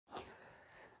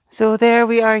So there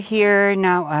we are here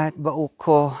now at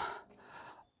Bauko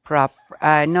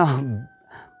no,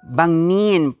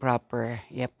 Bagnen proper.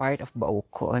 Yeah, part of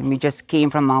Bauko. And we just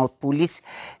came from Mount Pulis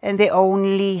and they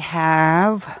only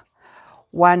have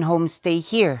one homestay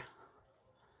here.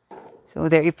 So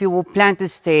there, if you will plan to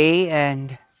stay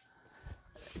and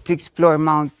to explore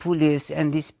Mount Pulis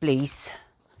and this place,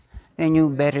 then you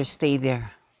better stay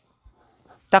there.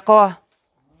 Tako.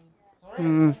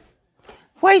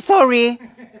 Why sorry?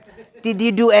 Did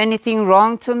you do anything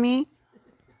wrong to me?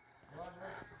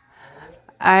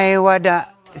 I wada.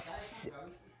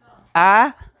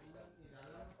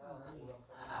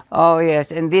 Oh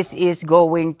yes, and this is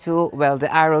going to, well,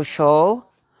 the arrow show,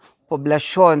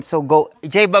 Poblacion. So go,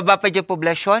 Jay, baba pa dyan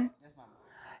Poblacion?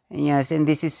 Yes, and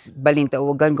this is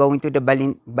Balintaugan, going to the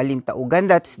Balintaugan.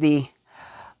 That's the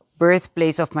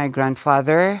birthplace of my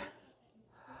grandfather.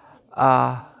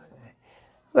 Well,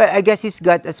 I guess he's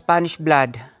got a Spanish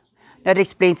blood. That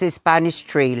explains his Spanish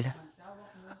trail.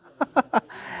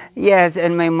 Yes,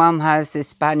 and my mom has a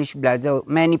Spanish blood. So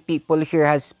many people here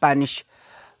has Spanish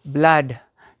blood.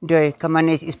 Doy,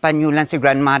 kamanes Espanyolan si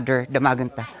grandmother,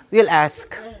 damaganta. We'll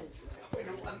ask.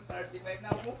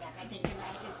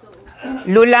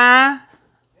 Lula,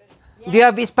 do you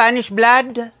have Spanish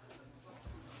blood?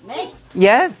 Me?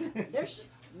 Yes? There's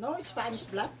no Spanish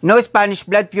blood. No Spanish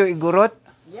blood, pure igurot?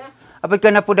 Yeah. Apay ka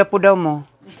na puda-puda mo?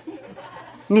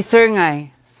 Ni sir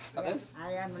ngay. I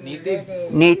am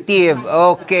Native,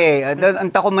 okay.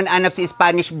 Anta ko man anap si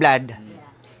Spanish blood.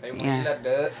 Yeah.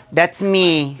 That's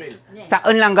me.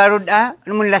 Saan lang garod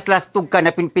Ano mo las-lastog ka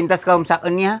na pinpintas ka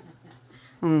saan niya?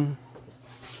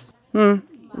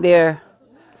 There.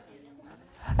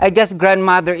 I guess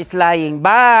grandmother is lying.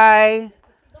 Bye.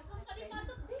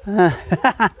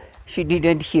 She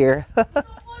didn't hear.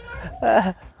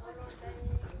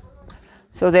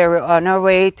 So there we're on our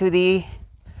way to the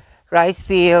rice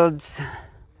fields.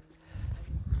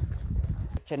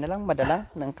 Siya na lang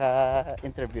madala ng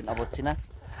ka-interview about sina.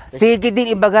 Sige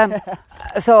din ibagan.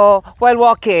 So while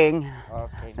walking,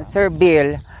 Okay. Sir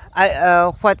Bill,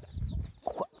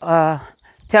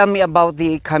 tell me about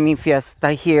the coming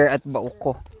fiesta here at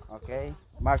Bauko. Okay.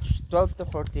 March 12 to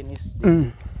 14 is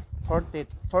the 14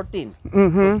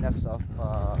 Bagnes of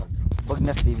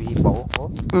Bagnes DBE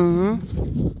Bauko.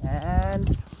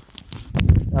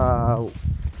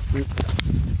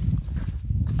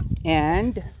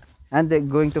 And and they're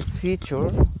going to feature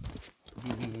the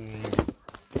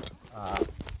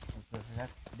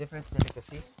different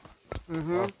delicacies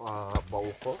of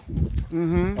Bauko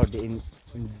or the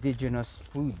indigenous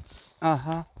foods.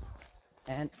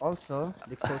 And also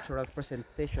the cultural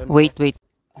presentation. Wait.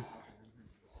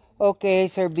 Okay,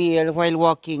 Sir Bill, while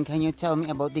walking, can you tell me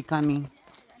about the coming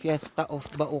fiesta of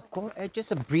Bauko?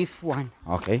 Just a brief one.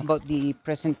 Okay. About the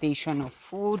presentation of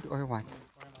food or what?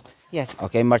 Yes.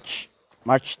 Okay, March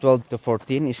 12 to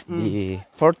 14 is the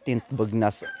 14th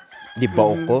Bagnes di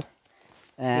Bauko.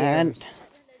 And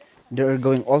they're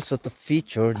going also to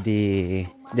feature the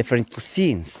different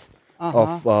cuisines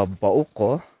of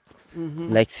Bauko,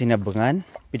 like sinabangan,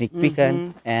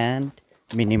 pinikpikan, and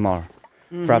many more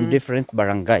from different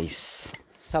barangays.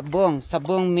 Sabong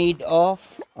made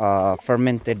of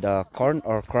fermented corn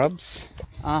or crabs.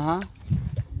 And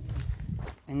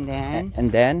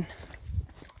then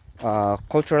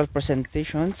cultural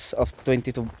presentations of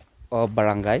 22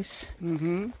 barangays,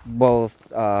 both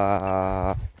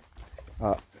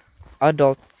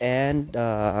adult and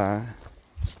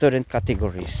student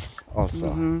categories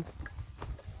also.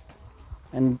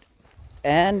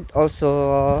 And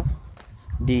also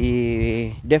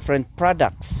the different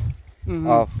products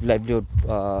of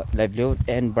livelihood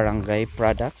and barangay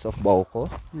products of Bauko,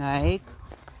 like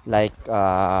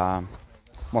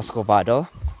Moscovado.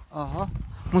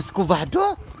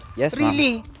 Muscovado? Yes, ma'am.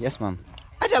 Really? Yes, ma'am.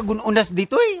 Ada gununas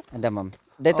dito eh. Ada, ma'am.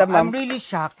 Data, I'm ma'am. really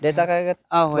shocked. Data kagat.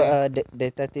 where?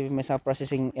 Data TV may sa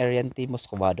processing area ti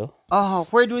Moscovado.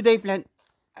 Where do they plant?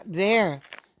 There.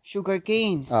 Sugar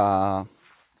canes.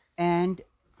 And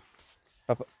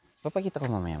Papakita ko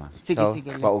mamaya, ma'am. Sige,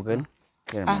 let's Paugan.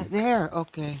 Here, ma'am. there.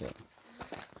 Okay.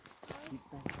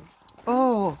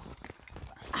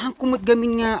 Ang kumot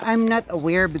gamin nga, I'm not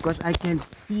aware because I can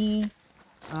see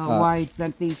wide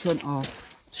plantation of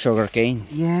Sugar cane.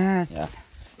 yes. Yeah.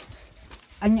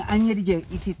 Anya DJ,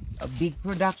 is it a big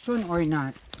production or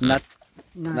not? Not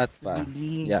pa.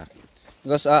 Really. Yeah.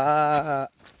 Because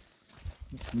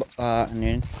ano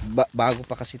yun? Bago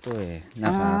pa kasi to eh.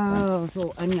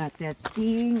 So anya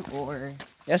testing or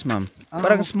Yes, ma'am.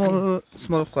 Parang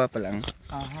small kwa pa lang.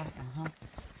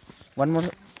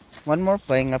 One more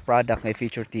pa nga product nga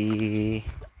feature ti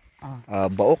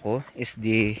Bauko is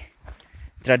the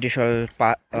traditional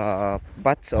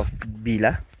pots of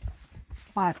bila.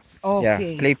 Pots. Yeah,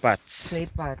 Okay. clay pots. Clay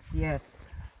pots, yes.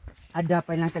 Ada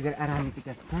pa lang tagal-arami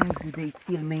tikas. Do they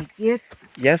still make it?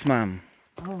 Yes, ma'am.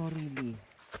 Oh, really?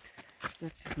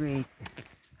 That's great.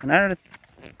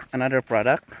 Another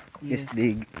product is Yes.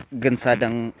 the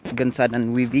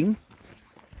gansadan weaving.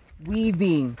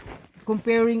 Weaving.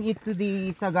 Comparing it to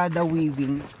the Sagada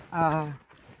weaving,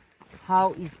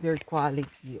 how is their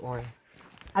quality or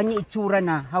ano itsura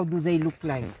na? How do they look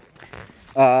like?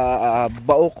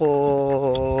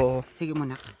 Bauko Sige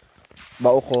muna.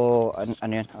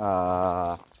 ano yan?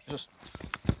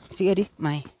 Sige di,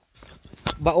 may.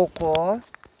 Bauko.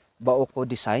 Bauko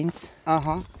designs.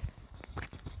 Aha.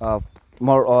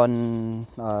 More on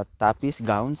tapis,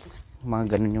 gowns,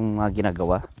 mga ganun yung mga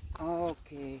ginagawa.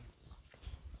 Okay.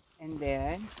 And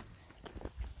then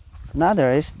Another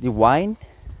is the wine,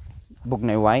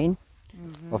 Bugnay wine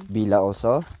of Bila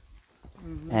also.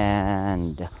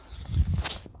 And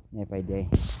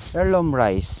heirloom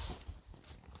rice.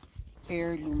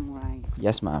 heirloom rice.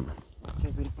 Yes, ma'am. Okay,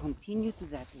 we'll continue to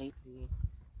that later.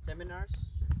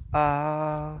 Seminars.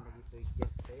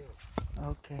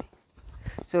 Okay.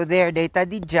 So there, data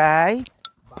di jay.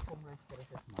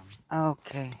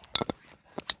 Okay.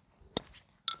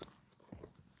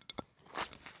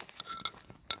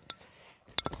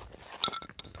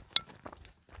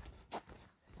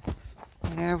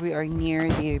 There we are near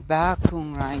the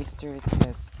BACONG rice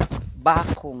terraces.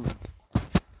 BACONG.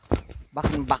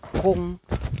 Bakong.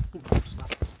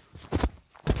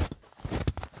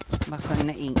 Baka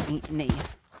na Ito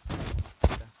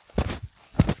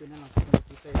na lang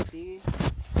 2030.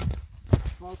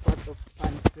 Small part of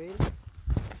Pan Trail.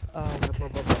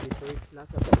 Napababa dito yung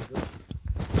Plaza Bagnen.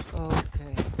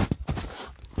 Okay.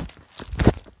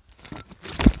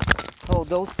 So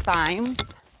those times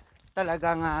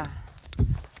talagang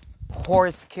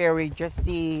horse carriages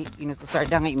di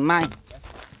inususarda nga imay.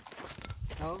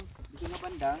 So, dito nga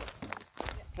banda,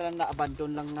 sila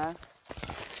na-abandon lang nga.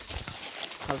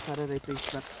 Kalsada dito yung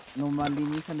flat. No,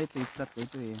 malinisan dito yung flat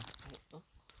dito eh.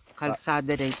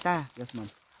 Kalsada dayta. Yes, ma'am.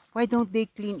 Why don't they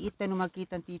clean it na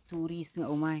makita ti tourist nga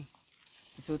umay?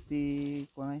 So,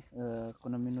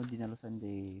 kung namin no dinalusan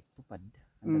di tupad.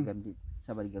 Mm. Ang gamdi,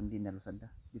 sa baligam dinalusan da.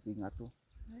 Dito yung ato.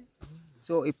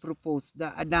 So i-propose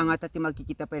da ada nga tati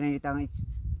makikita pa na itang it's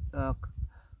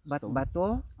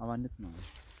bato Awanit no.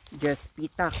 just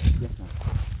pitak. Yes, ma'am.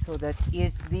 So that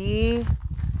is the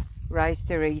rice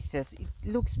terraces. It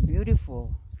looks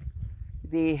beautiful.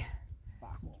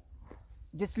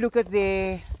 Just look at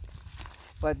the,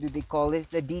 what do they call this?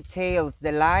 The details,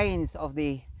 the lines of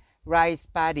the rice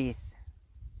paddies.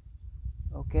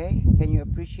 Okay, can you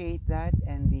appreciate that?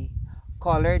 And the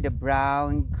color, the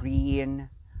brown, green,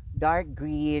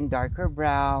 darker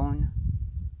brown.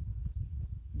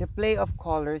 The play of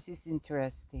colors is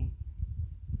interesting.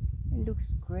 It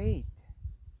looks great.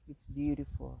 It's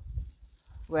beautiful.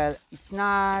 Well, it's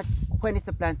not, when is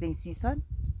the planting season?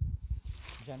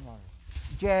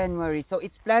 January. So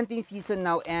it's planting season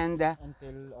now, and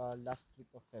Until last week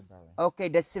of February. okay,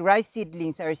 the rice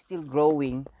seedlings are still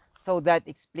growing, so that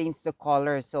explains the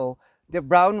color. So the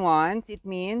brown ones, it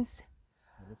means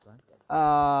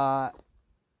a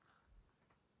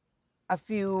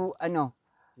few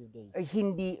Few days.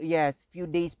 hindi, yes, few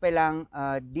days pa lang,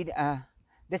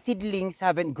 the seedlings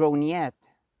haven't grown yet.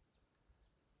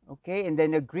 Okay, and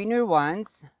then the greener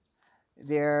ones,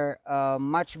 they're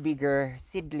much bigger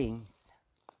seedlings.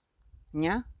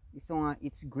 Yeah,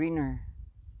 it's greener.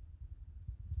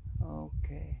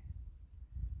 Okay,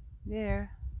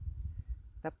 there.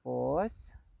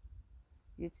 Tapos,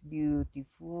 it's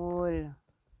beautiful.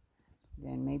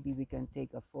 Then maybe we can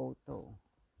take a photo.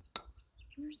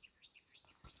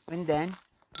 And then,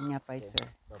 nyapay, sir.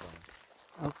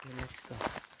 Okay, let's go.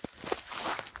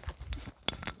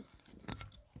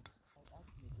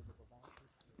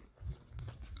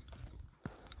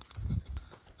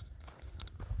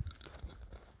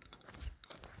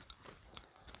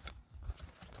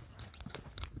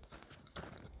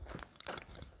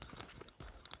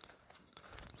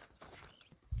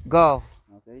 Go.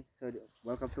 Okay, so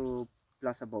welcome to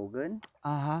Plaza Bagnen,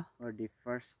 Uh-huh. or the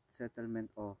first settlement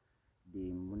of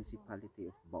the municipality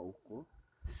of Bauko.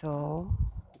 So,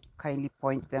 kindly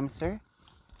point them, sir.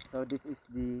 So this is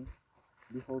the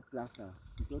whole plaza,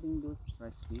 including those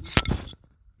rice fields.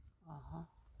 Uh-huh.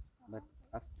 But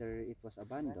after it was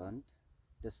abandoned,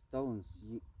 the stones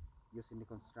used in the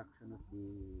construction of the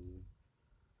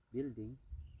building,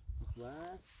 it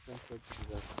was transferred to the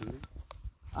rice field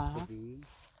Uh-huh. to be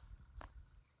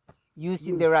Used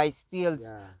in the rice fields.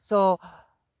 yeah. So,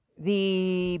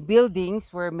 the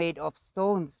buildings were made of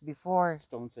stones before.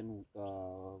 Stones and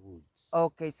woods.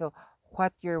 Okay, so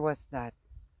what year was that?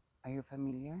 Are you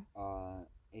familiar?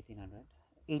 1800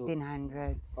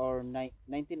 1800s. or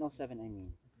 1907, I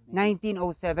mean.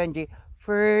 1907, the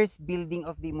first building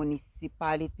of the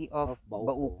municipality of Of Bauko.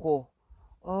 Bauko.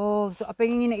 Oh, so apa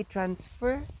yung na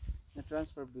i-transfer?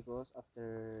 Na-transfer because after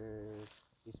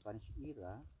the Spanish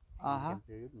era, Aha. American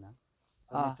period na.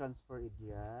 So, Ah. na-transfer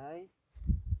idiay.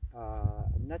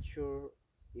 I'm not sure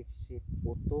if it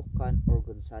Utukan or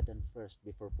Gonsadan first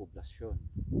before poblasyon.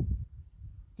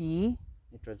 T?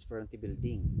 I-transfer ang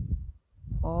building.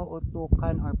 Oh,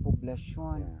 utukan or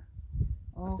poblasyon. Yeah.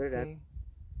 After that, Okay.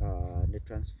 the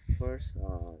transfers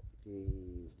the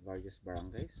various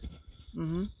barangays,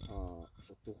 Mhm.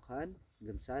 Utukan,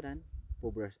 Gansadan,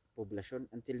 poblasyon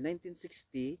until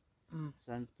 1960. Mm.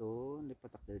 Santo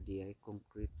lipatak di ay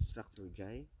concrete structure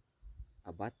jay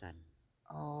abatan.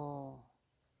 Oh.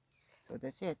 So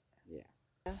that's it. Yeah.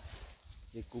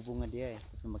 Di kubo nga di ay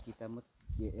kung makita mo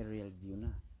di aerial view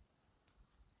na.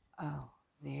 Oh,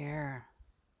 there.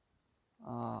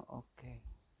 Oh, okay.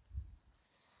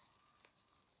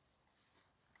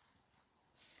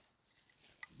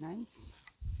 Nice.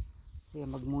 So,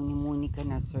 magmuni-muni ka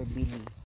na, Sir Billy.